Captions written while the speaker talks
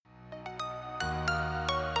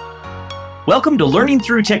Welcome to Learning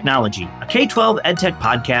Through Technology, a K-12 EdTech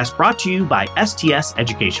podcast brought to you by STS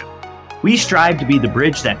Education. We strive to be the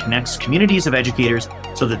bridge that connects communities of educators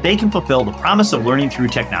so that they can fulfill the promise of learning through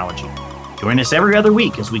technology. Join us every other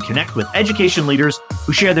week as we connect with education leaders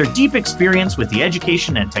who share their deep experience with the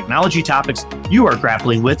education and technology topics you are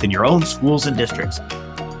grappling with in your own schools and districts.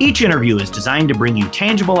 Each interview is designed to bring you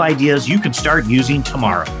tangible ideas you can start using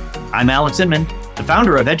tomorrow. I'm Alex Inman, the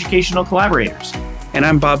founder of Educational Collaborators. And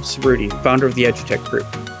I'm Bob Cerruti, founder of the EduTech Group.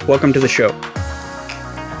 Welcome to the show.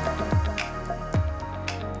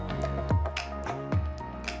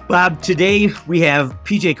 Bob, today we have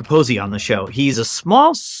PJ Caposey on the show. He's a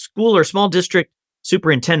small school or small district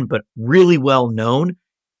superintendent, but really well known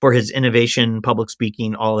for his innovation, public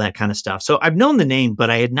speaking, all that kind of stuff. So I've known the name, but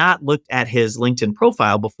I had not looked at his LinkedIn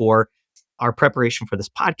profile before our preparation for this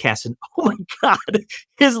podcast. And oh my God,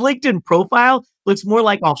 his LinkedIn profile looks more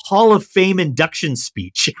like a Hall of Fame induction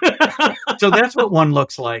speech. So that's what one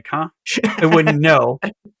looks like, huh? I wouldn't know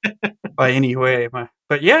by any way.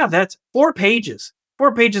 But yeah, that's 4 pages.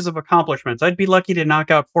 4 pages of accomplishments. I'd be lucky to knock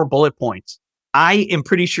out 4 bullet points. I am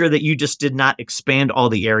pretty sure that you just did not expand all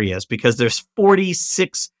the areas because there's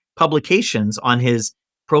 46 publications on his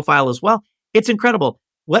profile as well. It's incredible.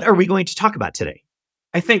 What are we going to talk about today?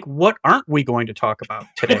 I think, what aren't we going to talk about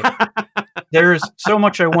today? There's so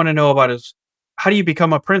much I want to know about is, how do you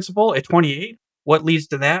become a principal at 28? What leads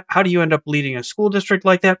to that? How do you end up leading a school district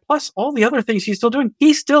like that? Plus all the other things he's still doing.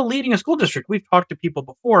 He's still leading a school district. We've talked to people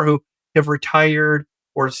before who have retired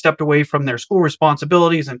or stepped away from their school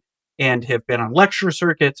responsibilities and have been on lecture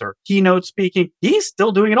circuits or keynote speaking. He's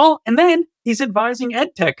still doing it all. And then he's advising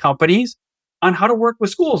ed tech companies on how to work with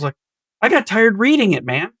schools. Like, I got tired reading it,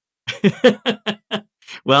 man.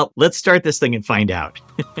 Well, let's start this thing and find out.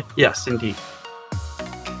 Yes, indeed.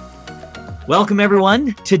 Welcome,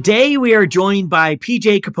 everyone. Today, we are joined by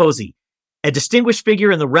PJ Caposey, a distinguished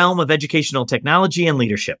figure in the realm of educational technology and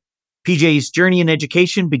leadership. PJ's journey in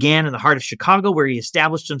education began in the heart of Chicago, where he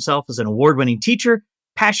established himself as an award-winning teacher,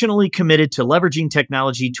 passionately committed to leveraging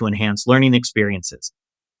technology to enhance learning experiences.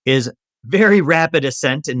 His very rapid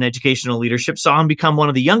ascent in educational leadership saw him become one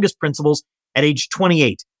of the youngest principals at age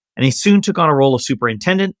 28, and he soon took on a role of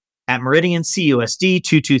superintendent at Meridian CUSD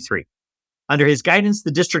 223. Under his guidance,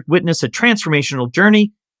 the district witnessed a transformational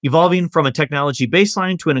journey, evolving from a technology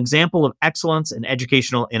baseline to an example of excellence in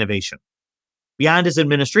educational innovation. Beyond his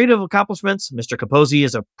administrative accomplishments, Mr. Caposey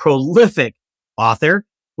is a prolific author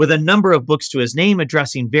with a number of books to his name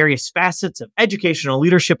addressing various facets of educational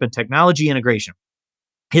leadership and technology integration.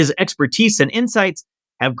 His expertise and insights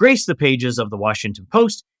have graced the pages of the Washington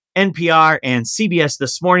Post, NPR, and CBS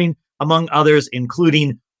This Morning, among others,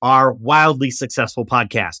 including our wildly successful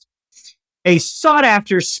podcast. A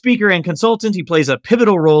sought-after speaker and consultant, he plays a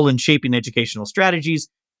pivotal role in shaping educational strategies,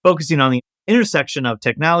 focusing on the intersection of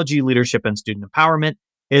technology, leadership, and student empowerment.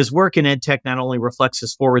 His work in EdTech not only reflects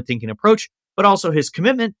his forward-thinking approach, but also his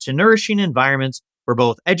commitment to nourishing environments where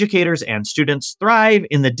both educators and students thrive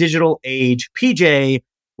in the digital age. PJ,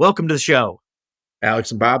 welcome to the show. Alex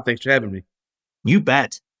and Bob, thanks for having me. You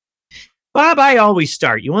bet. Bob, I always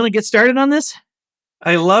start. You want to get started on this?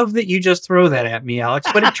 I love that you just throw that at me, Alex.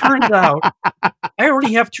 But it turns out I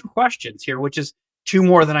already have 2 questions here, which is 2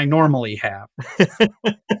 more than I normally have.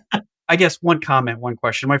 I guess 1 comment, 1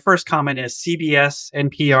 question. My first comment is CBS,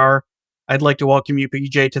 NPR. I'd like to welcome you,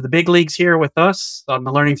 PJ, to the big leagues here with us on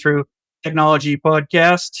the Learning Through Technology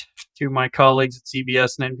podcast. To my colleagues at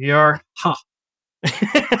CBS and NPR.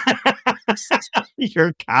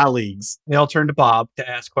 Your colleagues. They all turn to Bob to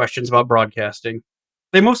ask questions about broadcasting.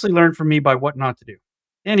 They mostly learn from me by what not to do.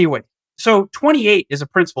 Anyway, so 28 as a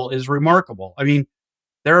principal is remarkable. I mean,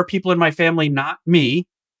 there are people in my family, not me,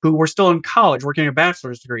 who were still in college working a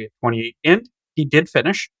bachelor's degree at 28. And he did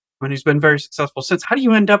finish, and he's been very successful since. How do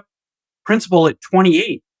you end up principal at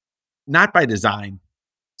 28? Not by design.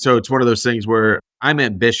 So it's one of those things where I'm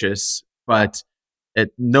ambitious, but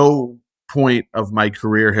at no point of my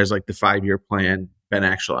career has like the 5-year plan been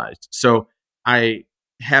actualized. So I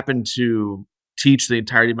happened to teach the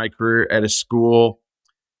entirety of my career at a school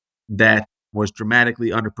that was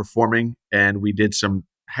dramatically underperforming, and we did some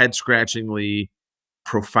head-scratchingly,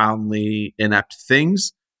 profoundly inept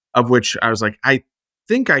things, of which I was like, I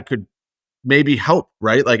think I could maybe help,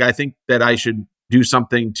 right? Like, I think that I should do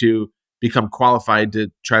something to become qualified to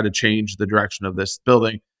try to change the direction of this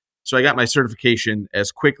building. So I got my certification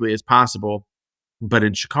as quickly as possible. But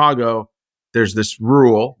in Chicago, there's this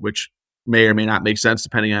rule, which may or may not make sense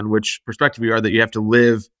depending on which perspective you are, that you have to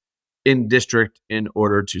live in district in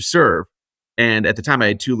order to serve. And at the time I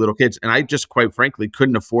had 2 little kids, and I just quite frankly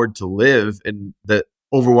couldn't afford to live in the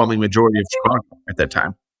overwhelming majority of Chicago at that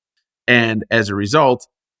time. And as a result,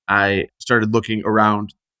 I started looking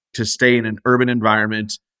around to stay in an urban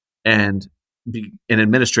environment and be an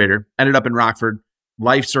administrator. Ended up in Rockford.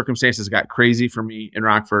 Life circumstances got crazy for me in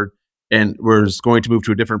Rockford and was going to move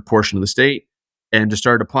to a different portion of the state and just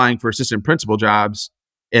started applying for assistant principal jobs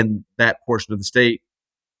in that portion of the state.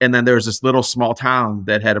 And then there was this little small town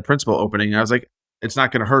that had a principal opening. I was like, it's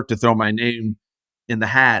not going to hurt to throw my name in the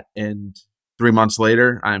hat. And 3 months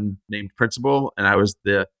later, I'm named principal. And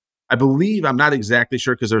I believe, I'm not exactly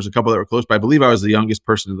sure because there was a couple that were close, but I believe I was the youngest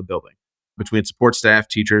person in the building between support staff,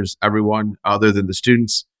 teachers, everyone other than the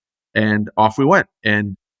students. And off we went.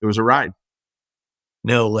 And it was a ride.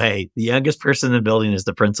 No way. The youngest person in the building is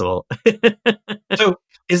the principal. So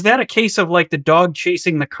is that a case of like the dog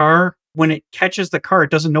chasing the car? When it catches the car, it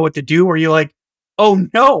doesn't know what to do? Or you're like, oh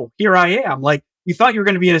no, here I am. Like you thought you were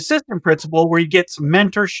going to be an assistant principal where you get some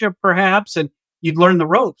mentorship perhaps and you'd learn the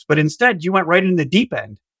ropes, but instead you went right in the deep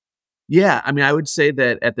end. Yeah. I mean, I would say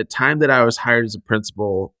that at the time that I was hired as a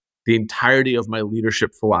principal, the entirety of my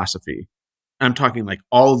leadership philosophy, I'm talking like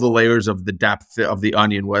all of the layers of the depth of the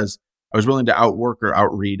onion, was I was willing to outwork or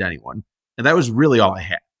outread anyone. And that was really all I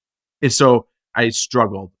had. And so I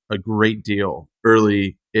struggled a great deal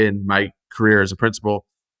early in my career as a principal,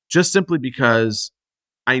 just simply because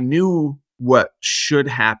I knew what should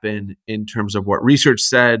happen in terms of what research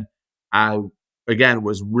said. I, again,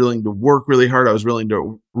 was willing to work really hard. I was willing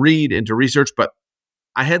to read into research, but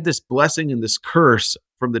I had this blessing and this curse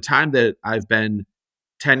from the time that I've been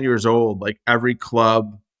 10 years old. Like every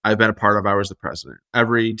club I've been a part of, I was the president.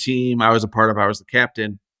 Every team I was a part of, I was the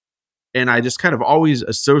captain. And I just kind of always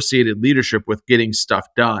associated leadership with getting stuff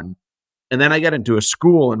done. And then I got into a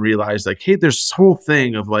school and realized like, hey, there's this whole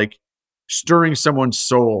thing of like stirring someone's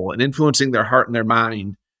soul and influencing their heart and their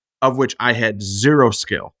mind, of which I had zero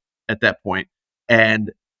skill at that point.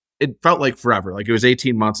 And it felt like forever. Like it was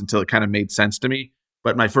 18 months until it kind of made sense to me.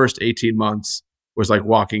 But my first 18 months was like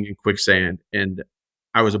walking in quicksand. And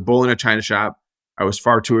I was a bull in a china shop. I was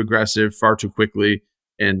far too aggressive, far too quickly.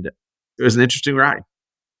 And it was an interesting ride.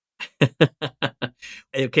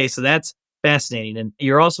 Okay, so that's fascinating. And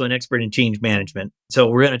you're also an expert in change management. So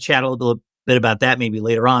we're going to chat a little bit about that maybe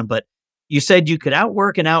later on. But you said you could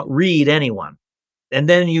outwork and outread anyone. And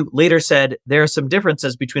then you later said there are some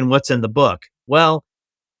differences between what's in the book. Well,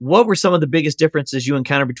 what were some of the biggest differences you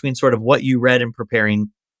encountered between sort of what you read in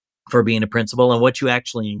preparing for being a principal and what you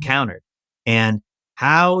actually encountered? And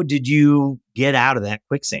how did you get out of that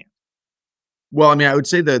quicksand? Well, I mean, I would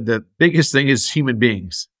say the biggest thing is human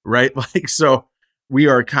beings, right? Like, so we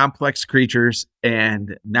are complex creatures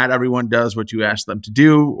and not everyone does what you ask them to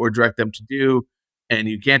do or direct them to do. And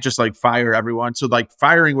you can't just like fire everyone. So like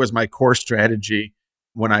firing was my core strategy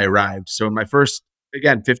when I arrived. So in my first,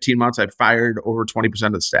 again, 15 months, I fired over 20%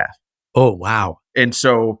 of the staff. Oh, wow. And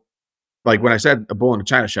so like when I said a bull in a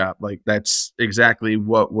china shop, like that's exactly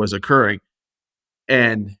what was occurring.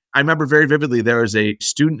 And I remember very vividly, there was a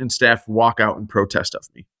student and staff walkout and protest of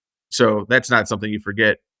me. So that's not something you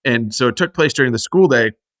forget. And so it took place during the school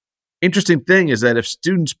day. Interesting thing is that if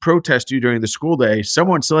students protest you during the school day,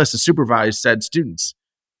 someone still has to supervise said students.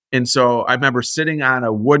 And so I remember sitting on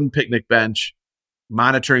a wooden picnic bench,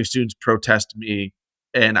 monitoring students protest me.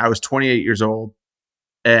 And I was 28 years old.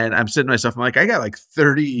 And I'm sitting to myself, I'm like, I got like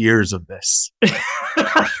 30 years of this.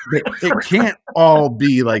 It can't all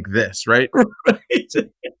be like this, right? Right.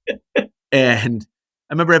 And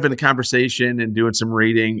I remember having a conversation and doing some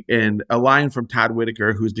reading, and a line from Todd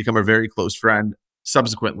Whitaker, who's become a very close friend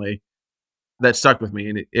subsequently, that stuck with me.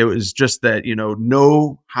 And it was just that, you know,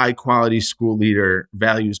 no high quality school leader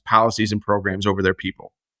values policies and programs over their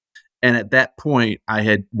people. And at that point, I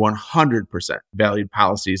had 100% valued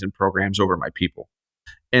policies and programs over my people.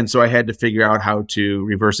 And so I had to figure out how to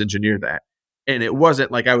reverse engineer that. And it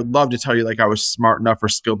wasn't like, I would love to tell you like I was smart enough or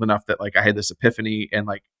skilled enough that like I had this epiphany and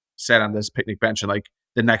like sat on this picnic bench and like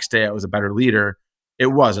the next day I was a better leader. It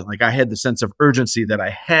wasn't like I had the sense of urgency that I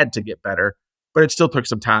had to get better, but it still took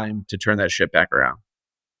some time to turn that ship back around.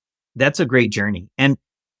 That's a great journey. And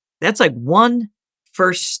that's like one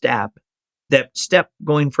first step. That step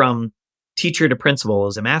going from teacher to principal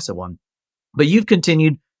is a massive one. But you've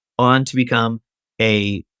continued on to become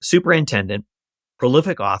a superintendent,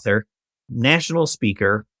 prolific author, national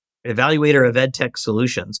speaker, evaluator of EdTech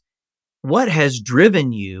solutions. What has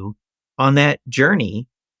driven you on that journey?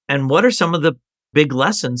 And what are some of the big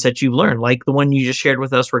lessons that you've learned, like the one you just shared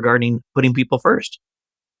with us regarding putting people first?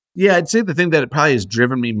 Yeah, I'd say the thing that probably has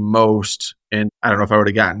driven me most, and I don't know if I would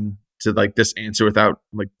have gotten to like this answer without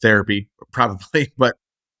like therapy, probably, but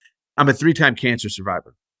I'm a 3-time cancer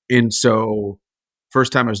survivor. And so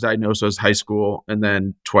first time I was diagnosed, I was high school, and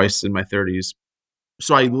then twice in my 30s.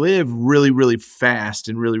 So I live really, really fast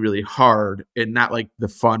and really, really hard, and not like the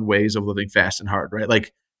fun ways of living fast and hard, right?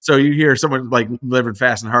 Like, so you hear someone like living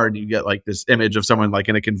fast and hard, and you get like this image of someone like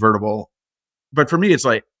in a convertible. But for me, it's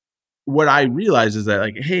like, what I realize is that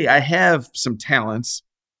like, hey, I have some talents,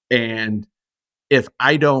 and if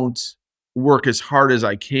I don't work as hard as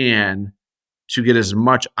I can to get as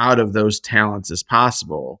much out of those talents as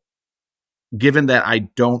possible, given that I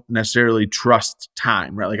don't necessarily trust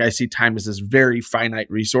time, right? Like I see time as this very finite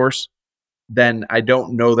resource, then I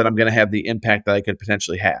don't know that I'm going to have the impact that I could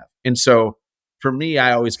potentially have. And so for me,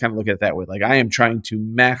 I always kind of look at it that way. Like I am trying to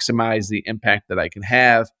maximize the impact that I can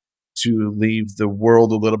have to leave the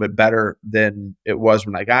world a little bit better than it was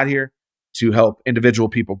when I got here, to help individual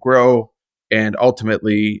people grow. And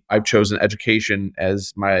ultimately, I've chosen education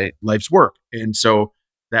as my life's work. And so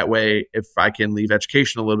that way, if I can leave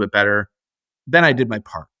education a little bit better, then I did my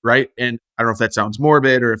part, right? And I don't know if that sounds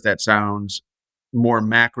morbid or if that sounds more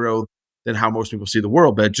macro than how most people see the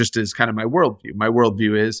world, but it just is kind of my worldview. My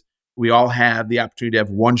worldview is we all have the opportunity to have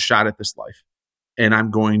one shot at this life, and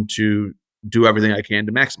I'm going to do everything I can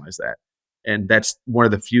to maximize that. And that's one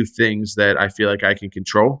of the few things that I feel like I can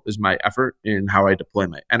control is my effort in how I deploy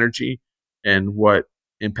my energy and what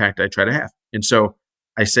impact I try to have. And so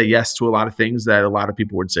I say yes to a lot of things that a lot of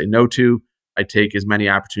people would say no to. I take as many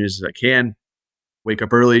opportunities as I can, wake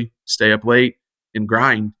up early, stay up late, and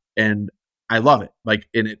grind. And I love it. Like,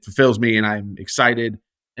 and it fulfills me, and I'm excited.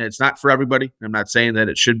 And it's not for everybody. I'm not saying that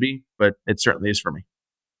it should be, but it certainly is for me.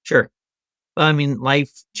 Sure. Well, I mean,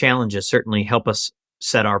 life challenges certainly help us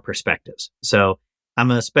set our perspectives. So I'm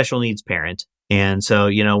a special needs parent. And so,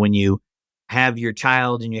 when you have your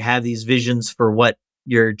child and you have these visions for what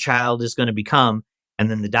your child is going to become,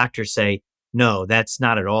 and then the doctors say, no, that's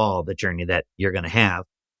not at all the journey that you're going to have.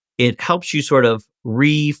 It helps you sort of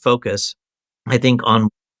refocus, I think, on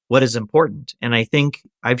what is important. And I think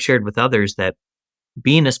I've shared with others that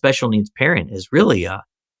being a special needs parent is really a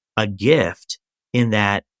gift, in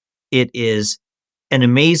that it is an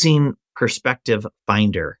amazing perspective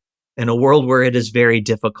finder in a world where it is very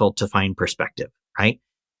difficult to find perspective, right?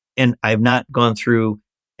 And I've not gone through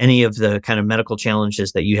any of the kind of medical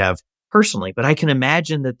challenges that you have personally, but I can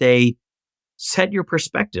imagine that they set your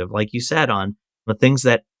perspective, like you said, on the things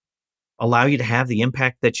that allow you to have the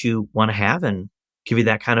impact that you want to have and give you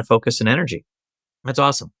that kind of focus and energy. That's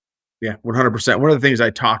awesome. Yeah, 100%. One of the things I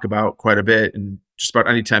talk about quite a bit, and just about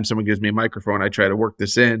anytime someone gives me a microphone, I try to work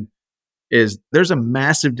this in, is there's a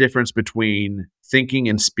massive difference between thinking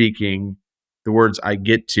and speaking the words I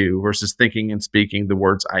get to versus thinking and speaking the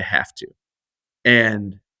words I have to.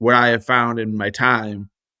 And what I have found in my time,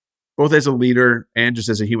 both as a leader and just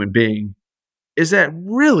as a human being, is that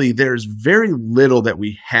really there's very little that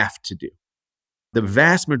we have to do. The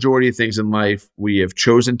vast majority of things in life we have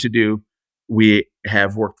chosen to do, we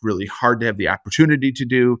have worked really hard to have the opportunity to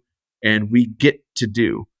do, and we get to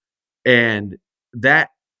do. And that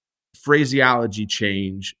phraseology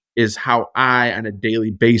change is how I, on a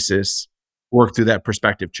daily basis, work through that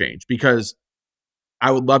perspective change. Because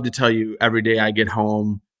I would love to tell you every day I get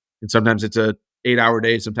home, and sometimes it's a 8-hour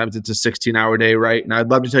day, sometimes it's a 16-hour day, right? And I'd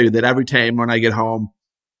love to tell you that every time when I get home,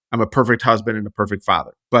 I'm a perfect husband and a perfect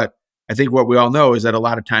father. But I think what we all know is that a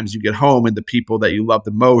lot of times you get home and the people that you love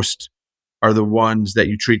the most are the ones that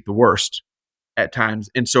you treat the worst at times.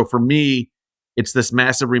 And so for me, it's this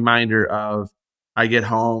massive reminder of I get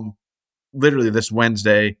home literally this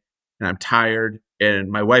Wednesday and I'm tired, and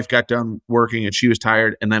my wife got done working and she was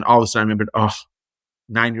tired. And then all of a sudden I remembered,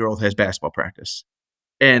 9-year-old has basketball practice.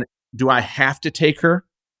 And do I have to take her?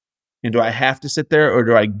 And do I have to sit there, or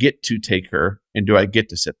do I get to take her? And do I get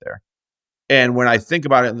to sit there? And when I think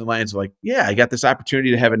about it in the lens of like, yeah, I got this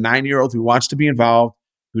opportunity to have a 9-year-old who wants to be involved,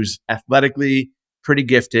 who's athletically pretty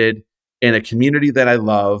gifted, in a community that I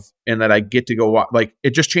love, and that I get to go, like,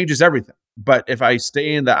 it just changes everything. But if I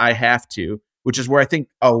stay in the I have to, which is where I think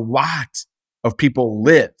a lot of people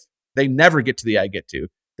live, they never get to the I get to.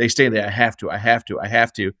 They stay in the I have to, I have to, I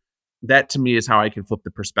have to. That to me is how I can flip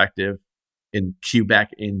the perspective and cue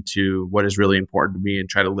back into what is really important to me and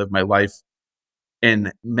try to live my life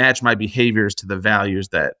and match my behaviors to the values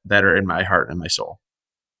that are in my heart and my soul.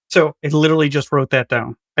 So I literally just wrote that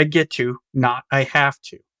down. I get to, not I have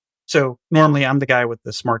to. So normally I'm the guy with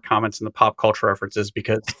the smart comments and the pop culture references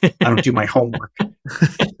because I don't do my homework.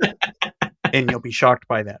 And you'll be shocked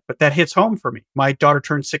by that. But that hits home for me. My daughter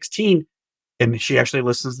turned 16 and she actually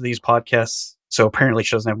listens to these podcasts. So apparently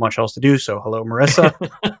she doesn't have much else to do. So hello, Marissa.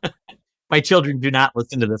 My children do not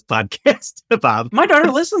listen to this podcast, Bob. My daughter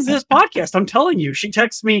listens to this podcast. I'm telling you, she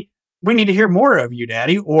texts me, we need to hear more of you,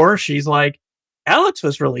 Daddy. Or she's like, Alex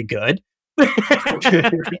was really good.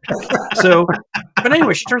 So But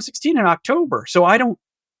anyway, she turned 16 in October. So I don't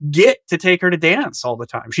get to take her to dance all the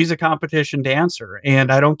time. She's a competition dancer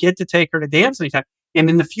and I don't get to take her to dance anytime. And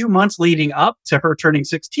in the few months leading up to her turning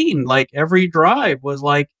 16, like every drive was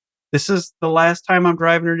like, this is the last time I'm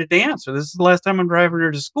driving her to dance, or this is the last time I'm driving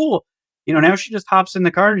her to school. Now she just hops in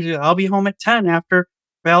the car and I'll be home at 10 after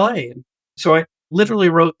ballet. And so I literally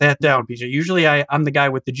wrote that down, PJ. Usually I'm the guy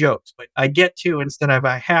with the jokes, but I get to instead of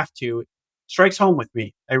I have to. It strikes home with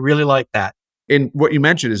me. I really like that. And what you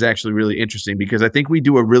mentioned is actually really interesting because I think we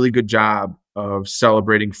do a really good job of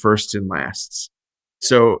celebrating firsts and lasts.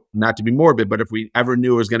 So not to be morbid, but if we ever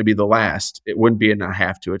knew it was going to be the last, it wouldn't be an I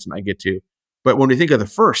have to, it's an I get to. But when we think of the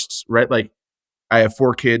firsts, right? Like I have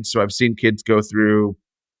 4 kids, so I've seen kids go through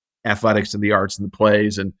athletics and the arts and the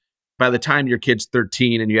plays. And by the time your kid's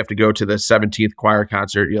 13 and you have to go to the 17th choir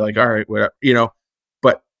concert, you're like, all right, whatever,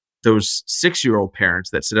 But those 6-year-old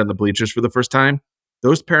parents that sit on the bleachers for the first time,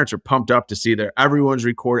 those parents are pumped up to see that everyone's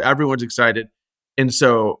recorded, everyone's excited. And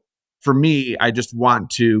so for me, I just want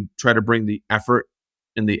to try to bring the effort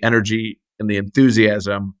and the energy and the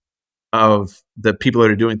enthusiasm of the people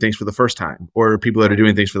that are doing things for the first time or people that are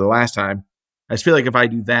doing things for the last time. I just feel like if I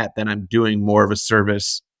do that, then I'm doing more of a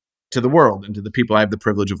service to the world and to the people I have the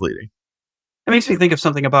privilege of leading. It makes me think of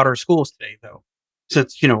something about our schools today, though,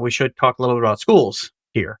 since, we should talk a little bit about schools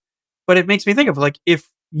here. But it makes me think of like, if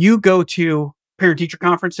you go to parent-teacher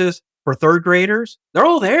conferences for 3rd graders, they're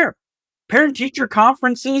all there. Parent-teacher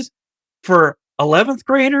conferences for 11th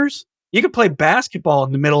graders, you could play basketball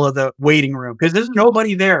in the middle of the waiting room because there's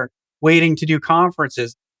nobody there waiting to do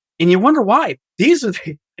conferences. And you wonder why.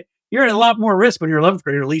 You're at a lot more risk when you're 11th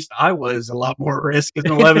grader. At least I was a lot more risk as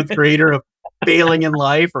an 11th grader of failing in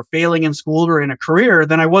life or failing in school or in a career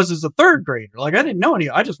than I was as a 3rd grader. Like I didn't know any.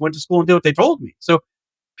 I just went to school and did what they told me. So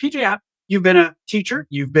PJ, you've been a teacher,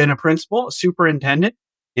 you've been a principal, a superintendent,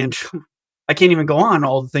 and I can't even go on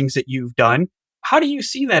all the things that you've done. How do you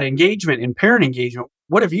see that engagement and parent engagement?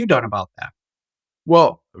 What have you done about that?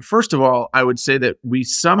 Well, first of all, I would say that we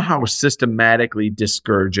somehow systematically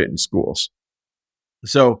discourage it in schools.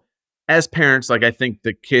 So as parents, like I think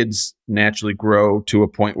the kids naturally grow to a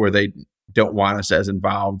point where they don't want us as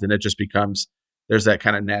involved. And it just becomes, there's that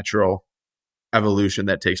kind of natural evolution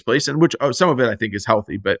that takes place, and which some of it I think is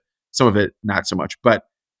healthy, but some of it not so much. But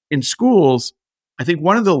in schools, I think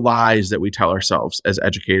one of the lies that we tell ourselves as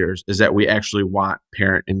educators is that we actually want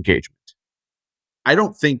parent engagement. I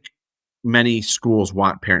don't think many schools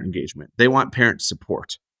want parent engagement. They want parent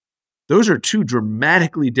support. Those are 2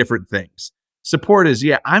 dramatically different things. Support is,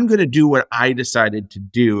 I'm going to do what I decided to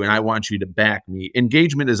do and I want you to back me.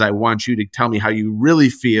 Engagement is I want you to tell me how you really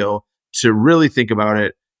feel, to really think about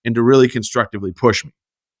it, and to really constructively push me.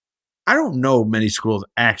 I don't know many schools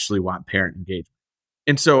actually want parent engagement.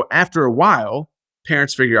 And so after a while,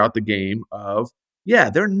 parents figure out the game of,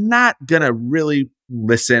 they're not going to really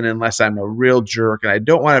listen unless I'm a real jerk, and I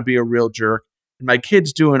don't want to be a real jerk. And my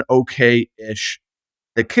kid's doing okay-ish.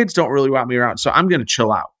 The kids don't really want me around, so I'm going to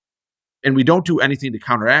chill out. And we don't do anything to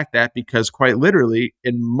counteract that because quite literally,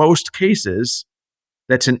 in most cases,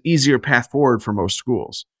 that's an easier path forward for most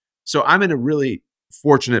schools. So I'm in a really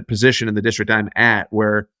fortunate position in the district I'm at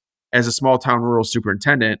where, as a small town rural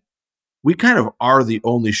superintendent, we kind of are the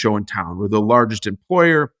only show in town. We're the largest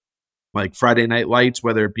employer. Like Friday Night Lights,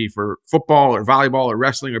 whether it be for football or volleyball or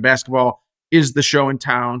wrestling or basketball, is the show in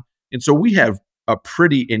town. And so we have a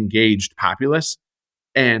pretty engaged populace.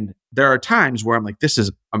 And there are times where I'm like, this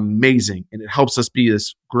is amazing. And it helps us be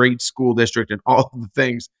this great school district and all of the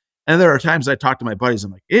things. And there are times I talk to my buddies,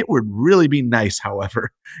 I'm like, it would really be nice,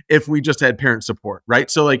 however, if we just had parent support,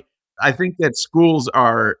 right? So like, I think that schools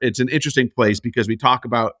it's an interesting place because we talk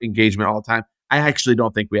about engagement all the time. I actually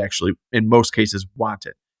don't think we actually, in most cases, want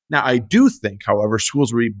it. Now, I do think, however,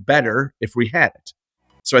 schools would be better if we had it.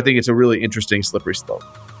 So I think it's a really interesting slippery slope.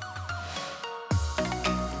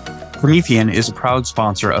 Promethean is a proud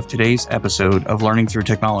sponsor of today's episode of Learning Through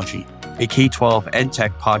Technology, a K-12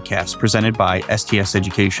 EdTech podcast presented by STS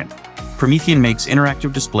Education. Promethean makes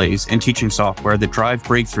interactive displays and teaching software that drive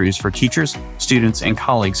breakthroughs for teachers, students, and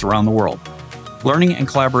colleagues around the world. Learning and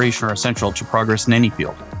collaboration are essential to progress in any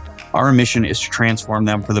field. Our mission is to transform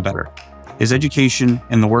them for the better. As education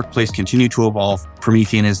and the workplace continue to evolve,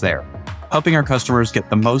 Promethean is there, helping our customers get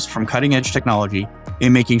the most from cutting-edge technology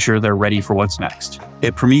and making sure they're ready for what's next.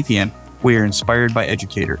 At Promethean, we are inspired by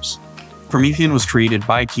educators. Promethean was created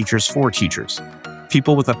by teachers for teachers,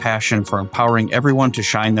 people with a passion for empowering everyone to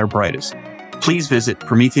shine their brightest. Please visit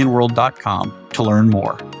PrometheanWorld.com to learn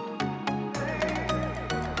more.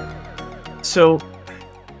 So,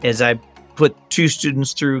 as I put 2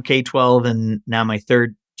 students through K-12 and now my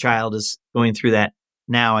 3rd child is going through that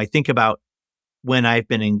now, I think about when I've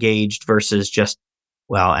been engaged versus just,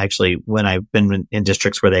 well, actually, when I've been in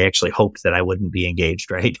districts where they actually hoped that I wouldn't be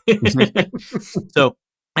engaged, right? So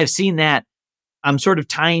I've seen that. I'm sort of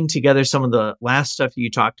tying together some of the last stuff you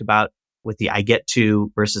talked about with the I get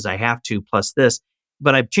to versus I have to plus this,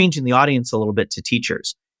 but I'm changing the audience a little bit to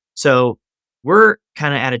teachers. So we're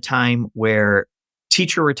kind of at a time where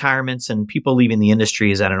teacher retirements and people leaving the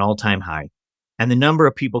industry is at an all-time high. And the number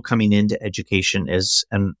of people coming into education is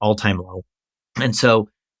an all-time low. And so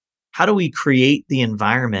how do we create the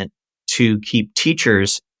environment to keep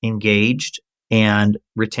teachers engaged and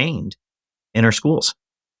retained in our schools?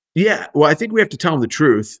 Yeah. Well, I think we have to tell them the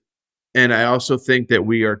truth. And I also think that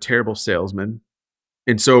we are terrible salesmen.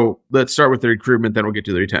 And so let's start with the recruitment, then we'll get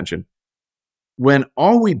to the retention. When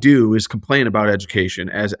all we do is complain about education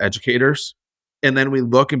as educators, and then we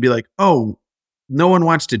look and be like, oh, no one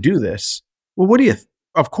wants to do this. Well, what do you,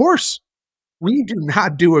 of course, we do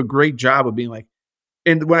not do a great job of being like,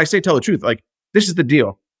 and when I say tell the truth, like, this is the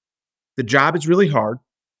deal. The job is really hard.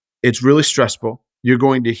 It's really stressful. You're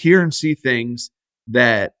going to hear and see things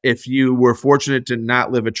that if you were fortunate to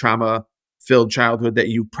not live a trauma-filled childhood that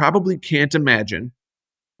you probably can't imagine.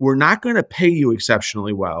 We're not going to pay you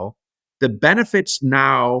exceptionally well. The benefits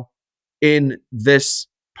now in this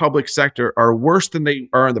public sector are worse than they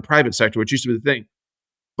are in the private sector, which used to be the thing.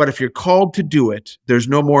 But if you're called to do it, there's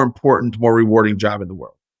no more important, more rewarding job in the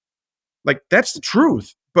world. Like, that's the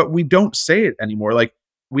truth, but we don't say it anymore. Like,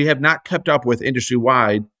 we have not kept up with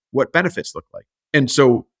industry-wide what benefits look like. And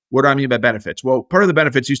so what do I mean by benefits? Well, part of the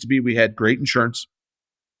benefits used to be we had great insurance.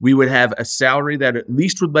 We would have a salary that at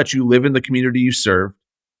least would let you live in the community you serve.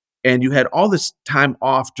 And you had all this time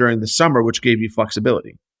off during the summer, which gave you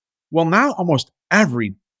flexibility. Well, now almost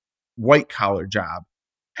every white-collar job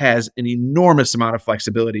has an enormous amount of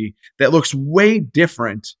flexibility that looks way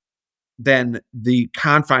different than the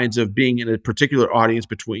confines of being in a particular audience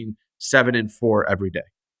between 7 and 4 every day.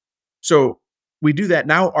 So we do that.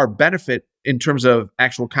 Now our benefit in terms of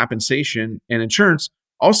actual compensation and insurance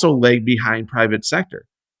also lag behind private sector.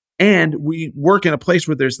 And we work in a place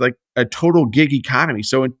where there's like a total gig economy.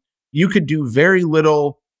 So you could do very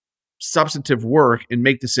little substantive work and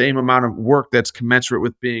make the same amount of work that's commensurate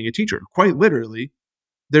with being a teacher. Quite literally,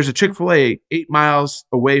 there's a Chick-fil-A 8 miles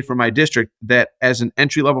away from my district that as an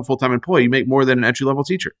entry-level full-time employee, you make more than an entry-level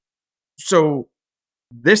teacher. So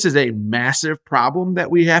this is a massive problem that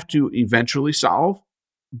we have to eventually solve.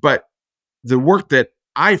 But the work that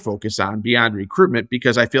I focus on beyond recruitment,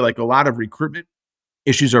 because I feel like a lot of recruitment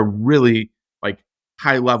issues are really like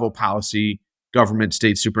high-level policy, government,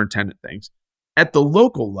 state superintendent things. At the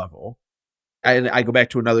local level, and I go back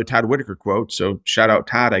to another Todd Whitaker quote, so shout out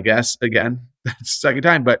Todd, I guess, again, that's the second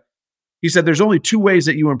time, but he said there's only 2 ways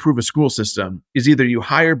that you improve a school system is either you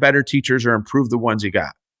hire better teachers or improve the ones you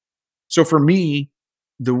got. So for me,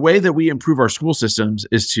 the way that we improve our school systems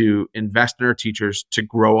is to invest in our teachers, to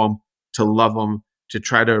grow them, to love them, to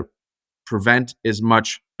try to prevent as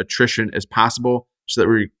much attrition as possible so that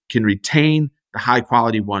we can retain the high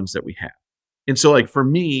quality ones that we have. And so like for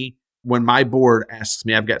me, when my board asks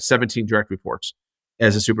me, I've got 17 direct reports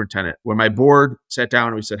as a superintendent. When my board sat down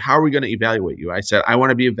and we said, how are we going to evaluate you? I said, I want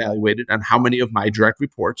to be evaluated on how many of my direct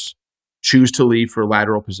reports choose to leave for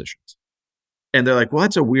lateral positions. And they're like, well,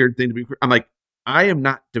 that's a weird thing to be. I'm like, I am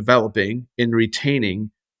not developing and retaining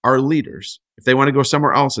our leaders. If they want to go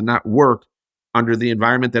somewhere else and not work under the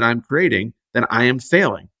environment that I'm creating, then I am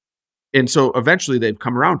failing. And so eventually they've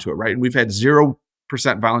come around to it, right? And we've had 0%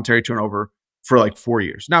 voluntary turnover for like 4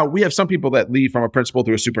 years. Now, we have some people that leave from a principal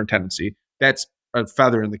to a superintendency. That's a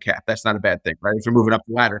feather in the cap. That's not a bad thing, right? If you're moving up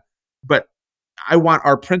the ladder. But I want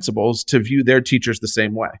our principals to view their teachers the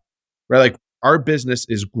same way, right? Like our business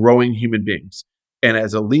is growing human beings. And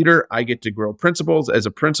as a leader, I get to grow principals as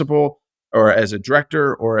a principal or as a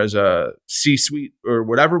director or as a C-suite or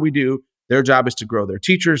whatever we do. Their job is to grow their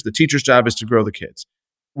teachers. The teacher's job is to grow the kids.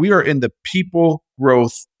 We are in the people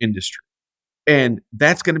growth industry. And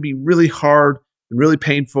that's going to be really hard and really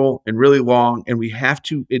painful and really long. And we have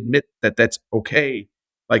to admit that that's okay.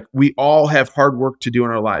 Like we all have hard work to do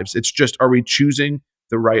in our lives. It's just, are we choosing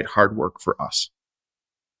the right hard work for us?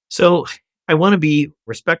 So I want to be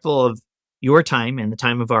respectful of your time and the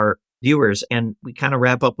time of our viewers. And we kind of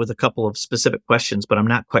wrap up with a couple of specific questions, but I'm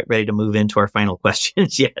not quite ready to move into our final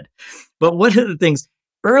questions yet. But one of the things,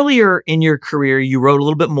 earlier in your career, you wrote a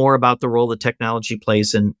little bit more about the role that technology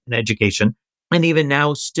plays in education. And even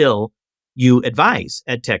now, still, you advise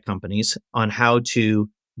ed tech companies on how to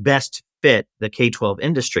best fit the K-12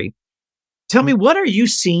 industry. Tell me, what are you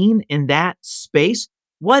seeing in that space?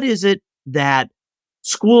 What is it that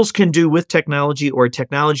schools can do with technology or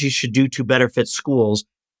technology should do to better fit schools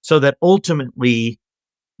so that ultimately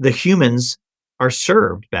the humans are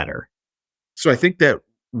served better? So I think that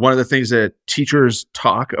one of the things that teachers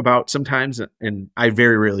talk about sometimes, and I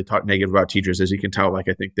very rarely talk negative about teachers, as you can tell, like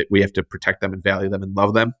I think that we have to protect them and value them and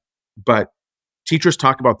love them. But teachers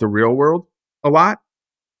talk about the real world a lot.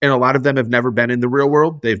 And a lot of them have never been in the real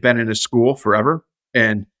world. They've been in a school forever.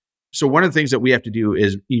 And so one of the things that we have to do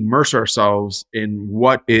is immerse ourselves in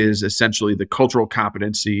what is essentially the cultural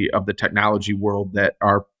competency of the technology world that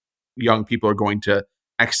our young people are going to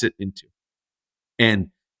exit into. And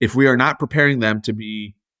if we are not preparing them to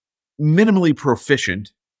be minimally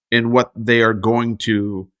proficient in what they are going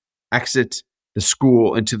to exit the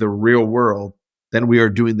school into the real world, then we are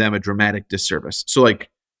doing them a dramatic disservice. So like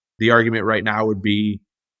the argument right now would be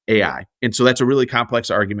AI. And so that's a really complex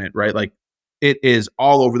argument, right? Like it is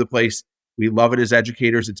all over the place. We love it as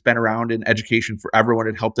educators. It's been around in education forever when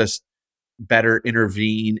it helped us better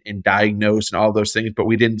intervene and diagnose and all those things, but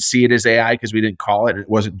we didn't see it as AI because we didn't call it. It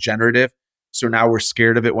wasn't generative. So now we're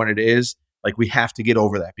scared of it when it is. Like we have to get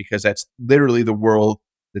over that because that's literally the world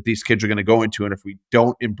that these kids are going to go into. And if we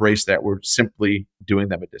don't embrace that, we're simply doing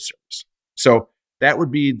them a disservice. So that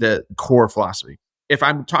would be the core philosophy. If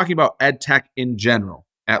I'm talking about ed tech in general,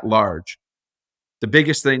 at large, the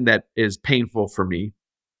biggest thing that is painful for me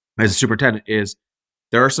as a superintendent is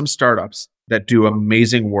there are some startups that do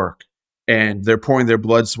amazing work and they're pouring their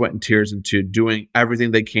blood, sweat, and tears into doing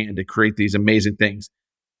everything they can to create these amazing things.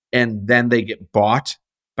 And then they get bought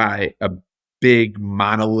by a big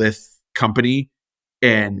monolith company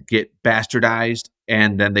and get bastardized,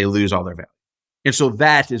 and then they lose all their value. And so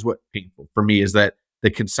that is what's painful for me, is that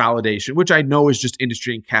the consolidation, which I know is just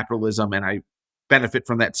industry and capitalism, and I benefit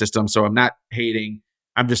from that system. So I'm not hating.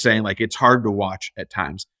 I'm just saying like it's hard to watch at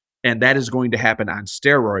times. And that is going to happen on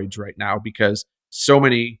steroids right now because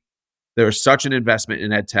there's such an investment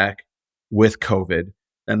in ed tech with COVID,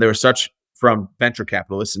 and there was such from venture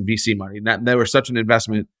capitalists and VC money. There was such an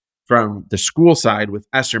investment from the school side with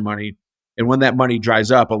ESSER money. And when that money dries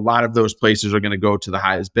up, a lot of those places are going to go to the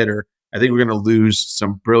highest bidder. I think we're going to lose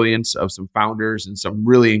some brilliance of some founders and some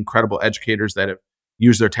really incredible educators that have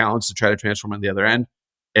used their talents to try to transform on the other end.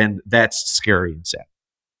 And that's scary and sad.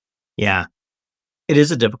 Yeah, it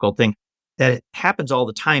is a difficult thing. That happens all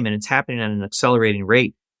the time and it's happening at an accelerating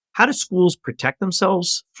rate. How do schools protect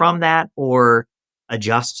themselves from that or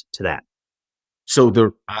adjust to that? So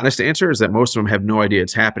the honest answer is that most of them have no idea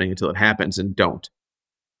it's happening until it happens and don't.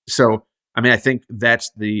 So, I mean, I think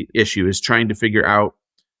that's the issue, is trying to figure out,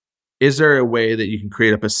 is there a way that you can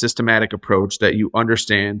create up a systematic approach that you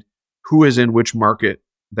understand who is in which market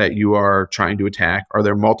that you are trying to attack? Are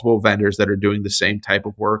there multiple vendors that are doing the same type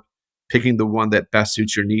of work, picking the one that best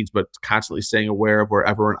suits your needs, but constantly staying aware of where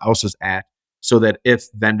everyone else is at, so that if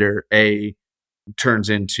vendor A turns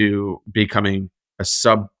into becoming a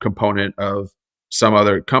subcomponent of some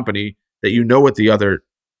other company, that you know what the other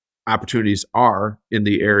opportunities are in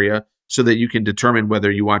the area, so that you can determine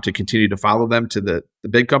whether you want to continue to follow them to the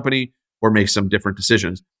big company or make some different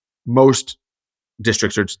decisions. Most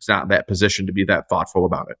districts are just not in that position to be that thoughtful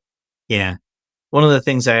about it. Yeah. One of the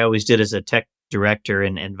things I always did as a tech director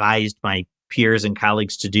and advised my peers and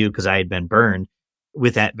colleagues to do, because I had been burned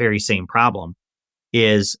with that very same problem,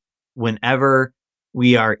 is whenever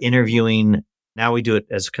we are interviewing, now we do it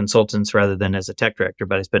as consultants rather than as a tech director,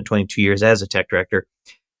 but I spent 22 years as a tech director.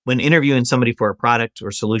 When interviewing somebody for a product or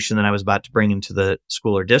solution that I was about to bring into the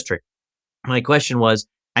school or district, my question was,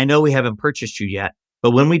 I know we haven't purchased you yet,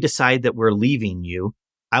 but when we decide that we're leaving you,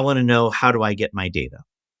 I want to know, how do I get my data?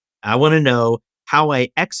 I want to know how I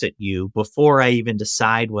exit you before I even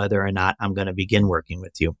decide whether or not I'm going to begin working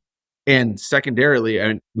with you. And secondarily,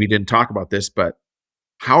 and we didn't talk about this, but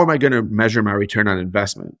how am I going to measure my return on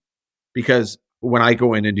investment? Because when I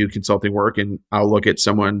go in and do consulting work and I'll look at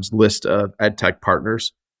someone's list of ed tech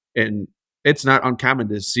partners, and it's not uncommon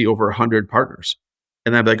to see over 100 partners.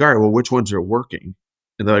 And I'd be like, all right, well, which ones are working?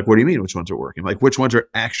 And they're like, what do you mean which ones are working? Like, which ones are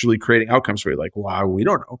actually creating outcomes for you? Like, wow, we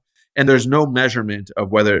don't know. And there's no measurement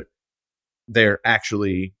of whether they're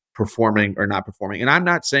actually performing or not performing. And I'm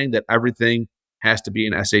not saying that everything has to be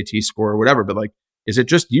an SAT score or whatever, but like, is it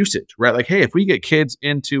just usage, right? Like, hey, if we get kids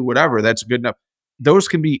into whatever, that's good enough. Those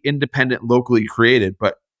can be independent, locally created,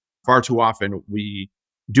 but far too often we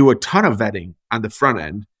do a ton of vetting on the front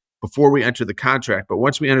end before we enter the contract. But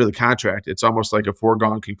once we enter the contract, it's almost like a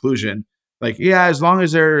foregone conclusion. Like, yeah, as long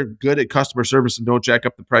as they're good at customer service and don't jack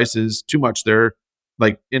up the prices too much, they're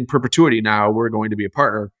like in perpetuity now, we're going to be a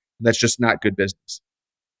partner. That's just not good business.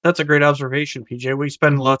 That's a great observation, PJ. We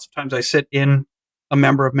spend lots of times, I sit in a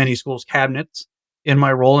member of many schools' cabinets in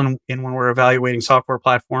my role, and when we're evaluating software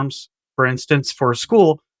platforms, for instance, for a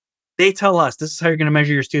school, They tell us this is how you're going to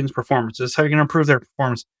measure your students' performance. This is how you're going to improve their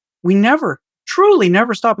performance. We never, truly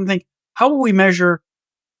never stop and think, how will we measure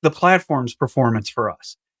the platform's performance for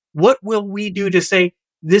us? What will we do to say,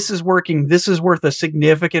 this is working, this is worth a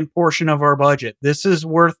significant portion of our budget, this is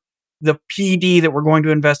worth the PD that we're going to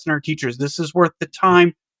invest in our teachers, this is worth the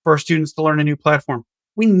time for our students to learn a new platform?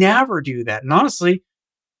 We never do that. And honestly,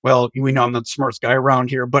 well, we know I'm not the smartest guy around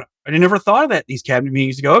here, but I never thought of that in these cabinet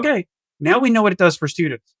meetings to go, okay, now we know what it does for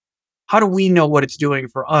students. How do we know what it's doing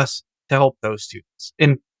for us to help those students?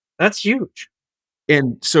 And that's huge.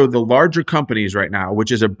 And so the larger companies right now,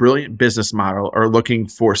 which is a brilliant business model, are looking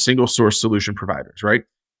for single source solution providers, right?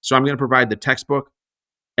 So I'm going to provide the textbook,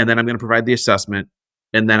 and then I'm going to provide the assessment,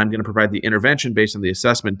 and then I'm going to provide the intervention based on the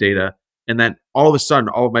assessment data. And then all of a sudden,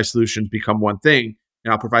 all of my solutions become one thing,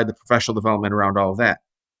 and I'll provide the professional development around all of that.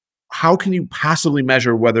 How can you possibly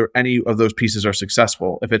measure whether any of those pieces are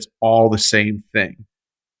successful if it's all the same thing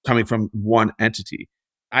coming from one entity?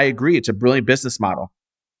 I agree, it's a brilliant business model,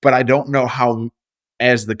 but I don't know how,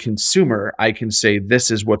 as the consumer, I can say this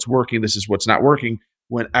is what's working, this is what's not working,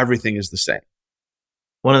 when everything is the same.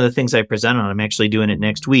 One of the things I present on, I'm actually doing it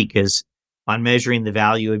next week, is on measuring the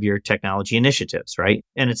value of your technology initiatives, right?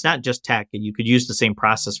 And it's not just tech, and you could use the same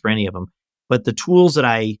process for any of them, but the tools that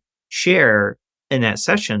I share in that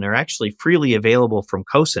session are actually freely available from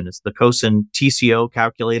COSIN. It's the COSIN TCO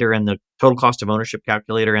calculator and the total cost of ownership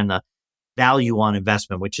calculator and the value on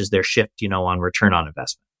investment, which is their shift, on return on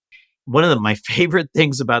investment. One of my favorite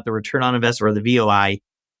things about the return on investment, or the VOI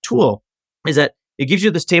tool, is that it gives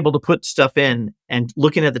you this table to put stuff in, and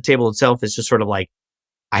looking at the table itself is just sort of like,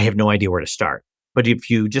 I have no idea where to start. But if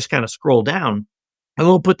you just kind of scroll down, and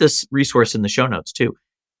we'll put this resource in the show notes too.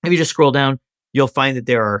 If you just scroll down, you'll find that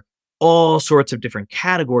there are all sorts of different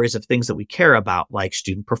categories of things that we care about, like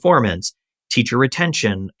student performance, teacher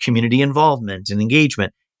retention, community involvement and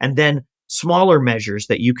engagement, and then smaller measures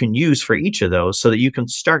that you can use for each of those so that you can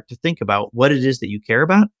start to think about what it is that you care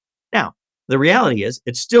about. Now, the reality is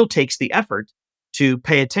it still takes the effort to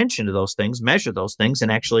pay attention to those things, measure those things,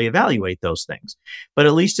 and actually evaluate those things. But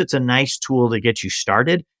at least it's a nice tool to get you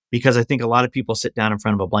started, because I think a lot of people sit down in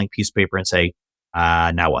front of a blank piece of paper and say,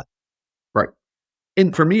 now what? Right.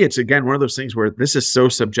 And for me, it's, again, one of those things where this is so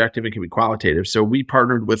subjective and can be qualitative. So we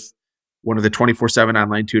partnered with one of the 24/7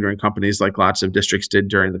 online tutoring companies, like lots of districts did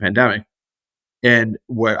during the pandemic. And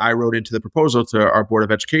what I wrote into the proposal to our Board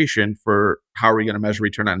of Education for how are we going to measure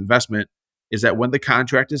return on investment is that when the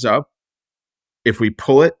contract is up, if we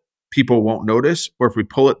pull it, people won't notice, or if we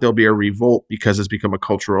pull it, there'll be a revolt because it's become a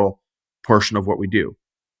cultural portion of what we do.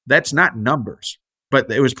 That's not numbers, but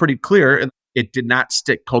it was pretty clear, and it did not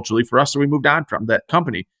stick culturally for us, so we moved on from that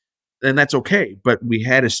company. And that's okay, but we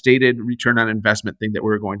had a stated return on investment thing that we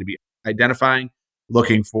were going to be identifying,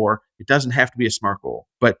 looking for. It doesn't have to be a SMART goal,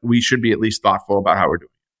 but we should be at least thoughtful about how we're doing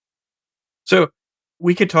it. So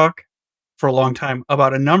we could talk for a long time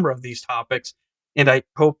about a number of these topics, and I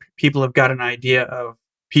hope people have got an idea of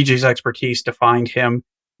PJ's expertise, to find him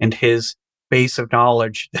and his base of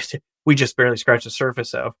knowledge that we just barely scratched the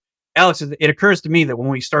surface of. Alex, it occurs to me that when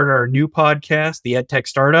we start our new podcast, the EdTech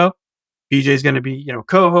Startup, PJ's going to be,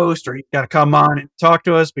 co-host, or he's got to come on and talk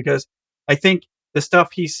to us, because I think the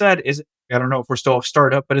stuff he said is, I don't know if we're still a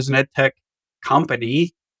startup, but as an EdTech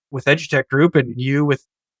company with EduTech Group and you with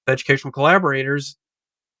educational collaborators,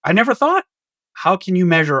 I never thought, how can you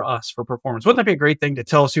measure us for performance? Wouldn't that be a great thing to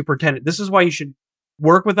tell a superintendent? This is why you should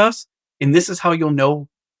work with us, and this is how you'll know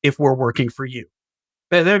if we're working for you.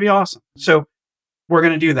 That'd be awesome. So we're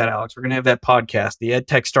going to do that, Alex. We're going to have that podcast, the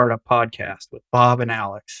EdTech Startup Podcast with Bob and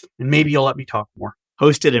Alex. And maybe you'll let me talk more.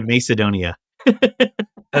 Hosted in Macedonia.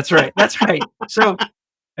 That's right. That's right. So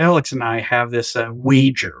Alex and I have this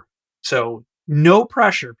wager. So no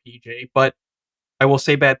pressure, PJ, but I will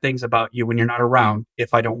say bad things about you when you're not around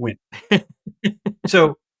if I don't win.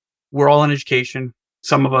 So we're all in education.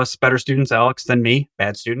 Some of us better students, Alex, than me,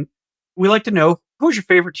 bad student. We like to know, who's your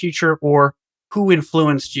favorite teacher, or who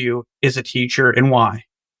influenced you as a teacher and why?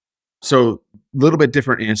 So a little bit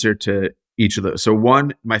different answer to each of those. So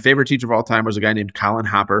one, my favorite teacher of all time was a guy named Colin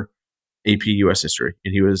Hopper, AP US History.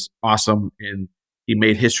 And he was awesome. And he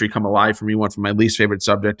made history come alive for me, went from my least favorite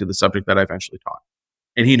subject to the subject that I eventually taught.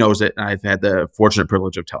 And he knows it. And I've had the fortunate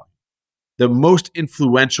privilege of telling him. The most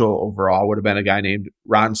influential overall would have been a guy named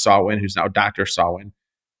Ron Sawin, who's now Dr. Sawin.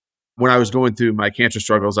 When I was going through my cancer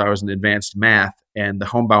struggles, I was in advanced math, and the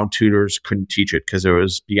homebound tutors couldn't teach it because it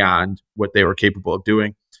was beyond what they were capable of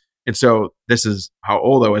doing. And so this is how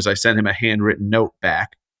old I was. I sent him a handwritten note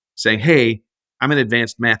back saying, hey, I'm in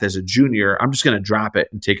advanced math as a junior. I'm just going to drop it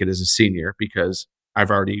and take it as a senior because I've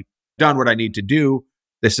already done what I need to do.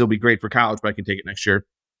 This will be great for college, but I can take it next year.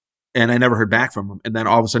 And I never heard back from him. And then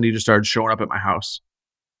all of a sudden he just started showing up at my house.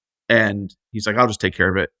 And he's like, I'll just take care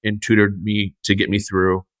of it, and tutored me to get me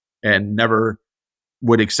through, and never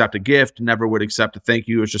would accept a gift, never would accept a thank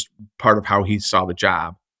you. It was just part of how he saw the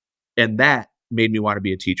job. And that made me want to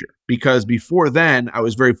be a teacher, because before then I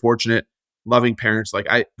was very fortunate, loving parents. Like,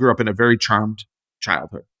 I grew up in a very charmed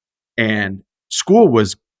childhood, and school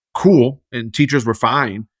was cool and teachers were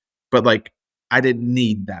fine, but like, I didn't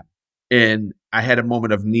need them. And I had a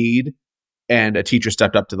moment of need, and a teacher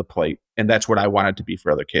stepped up to the plate. And that's what I wanted to be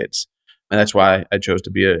for other kids. And that's why I chose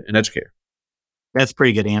to be an educator. That's a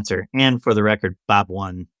pretty good answer. And for the record, Bob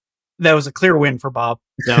won. That was a clear win for Bob.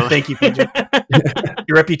 So Thank you, PJ.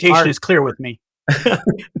 Your reputation is clear with me.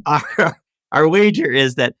 our wager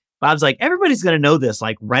is that Bob's like, everybody's going to know this,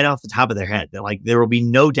 like right off the top of their head. That like, there will be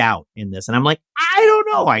no doubt in this. And I'm like, I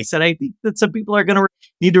don't know. I said, I think that some people are going to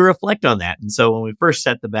need to reflect on that. And so when we first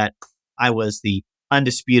set the bet, I was the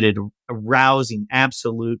undisputed, rousing,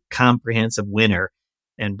 absolute, comprehensive winner.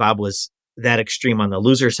 And Bob was that extreme on the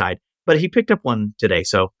loser side. But he picked up one today.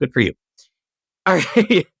 So good for you. All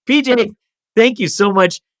right. PJ, thank you so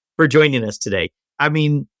much for joining us today. I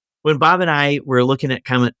mean, when Bob and I were looking at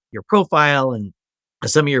kind of your profile and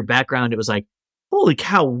some of your background, it was like, holy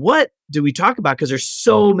cow, what do we talk about? Because there's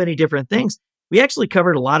so many different things. We actually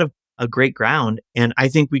covered a lot of great ground, and I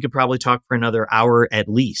think we could probably talk for another hour at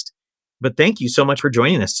least. But thank you so much for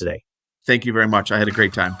joining us today. Thank you very much. I had a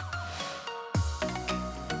great time.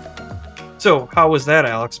 So how was that,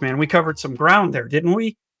 Alex, man? We covered some ground there, didn't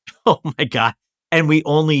we? Oh my God. And we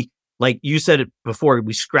only, like you said it before,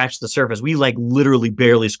 we scratched the surface. We like literally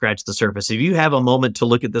barely scratched the surface. If you have a moment to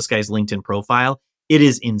look at this guy's LinkedIn profile, it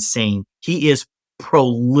is insane. He is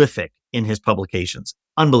prolific in his publications.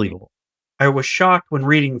 Unbelievable. I was shocked when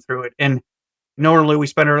reading through it. And normally we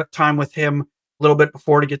spend our time with him a little bit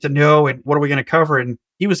before to get to know and what are we going to cover. And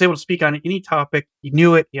he was able to speak on any topic. He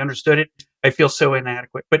knew it. He understood it. I feel so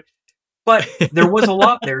inadequate. But there was a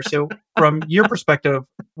lot there. So from your perspective,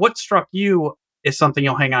 what struck you is something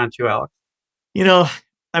you'll hang on to, Alex? You know,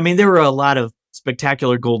 I mean, there were a lot of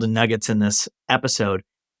spectacular golden nuggets in this episode.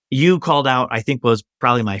 You called out, I think was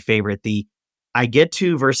probably my favorite, the I get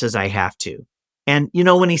to versus I have to. And, you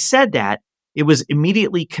know, when he said that, it was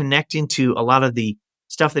immediately connecting to a lot of the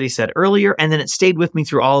stuff that he said earlier. And then it stayed with me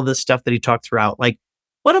through all of the stuff that he talked throughout. Like,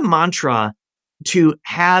 what a mantra to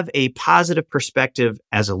have a positive perspective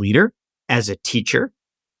as a leader, as a teacher,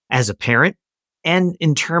 as a parent, and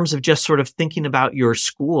in terms of just sort of thinking about your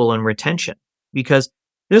school and retention. Because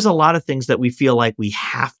there's a lot of things that we feel like we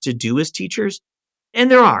have to do as teachers. And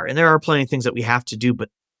there are plenty of things that we have to do, but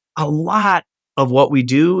a lot of what we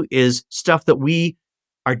do is stuff that we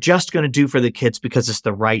are just going to do for the kids because it's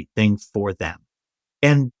the right thing for them.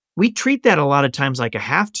 And we treat that a lot of times like a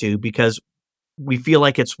have to because we feel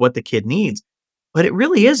like it's what the kid needs, but it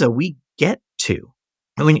really is a we get to.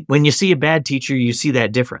 And when you see a bad teacher, you see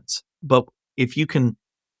that difference. But if you can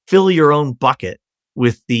fill your own bucket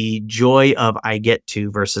with the joy of I get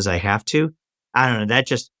to versus I have to, I don't know,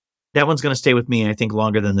 that one's going to stay with me, I think,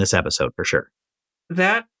 longer than this episode for sure.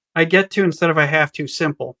 That I get to instead of I have to,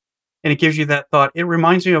 simple. And it gives you that thought. It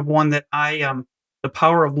reminds me of one that the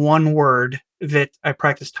power of one word that I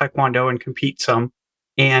practice Taekwondo and compete some.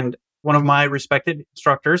 And one of my respected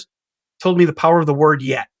instructors told me the power of the word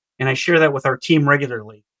yet. And I share that with our team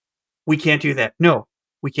regularly. We can't do that. No,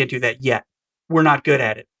 we can't do that yet. We're not good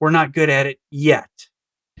at it. We're not good at it yet.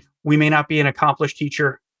 We may not be an accomplished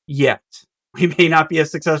teacher yet. We may not be a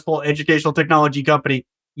successful educational technology company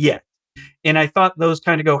yet. And I thought those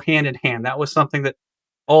kind of go hand in hand. That was something that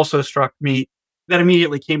also struck me that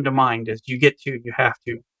immediately came to mind as you get to, you have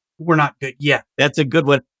to. We're not good yet. That's a good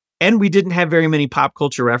one. And we didn't have very many pop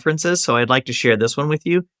culture references, so I'd like to share this one with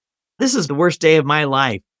you. This is the worst day of my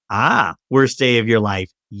life. Worst day of your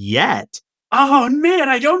life yet. Oh, man,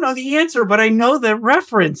 I don't know the answer, but I know the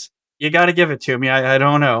reference. You got to give it to me. I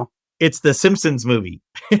don't know. It's the Simpsons movie.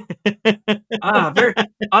 Very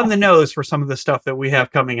on the nose for some of the stuff that we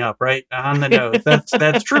have coming up, right? On the nose.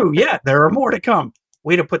 That's true. Yeah, there are more to come.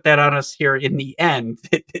 Way to put that on us here in the end.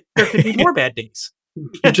 There could be more bad days.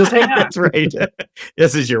 Just hang on. That's right.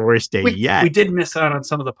 This is your worst day yet. We did miss out on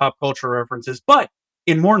some of the pop culture references, but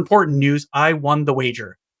in more important news, I won the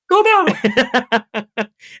wager. Go down.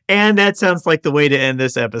 And that sounds like the way to end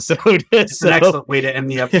this episode. It's an excellent way to end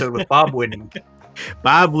the episode with Bob winning.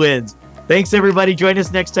 Bob wins. Thanks, everybody. Join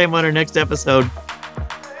us next time on our next episode.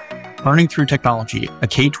 Learning Through Technology, a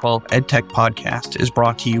K-12 EdTech podcast, is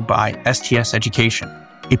brought to you by STS Education,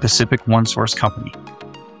 a Pacific OneSource company.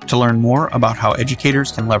 To learn more about how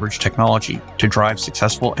educators can leverage technology to drive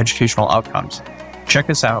successful educational outcomes, check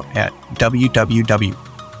us out at www.sts-edu.com.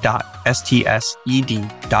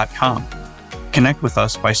 www.stsed.com. Connect with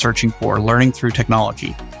us by searching for Learning Through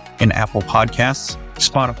Technology in Apple Podcasts,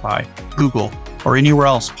 Spotify, Google, or anywhere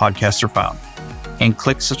else podcasts are found. And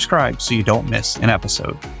click subscribe so you don't miss an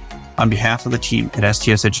episode. On behalf of the team at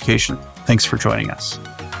STS Education, thanks for joining us.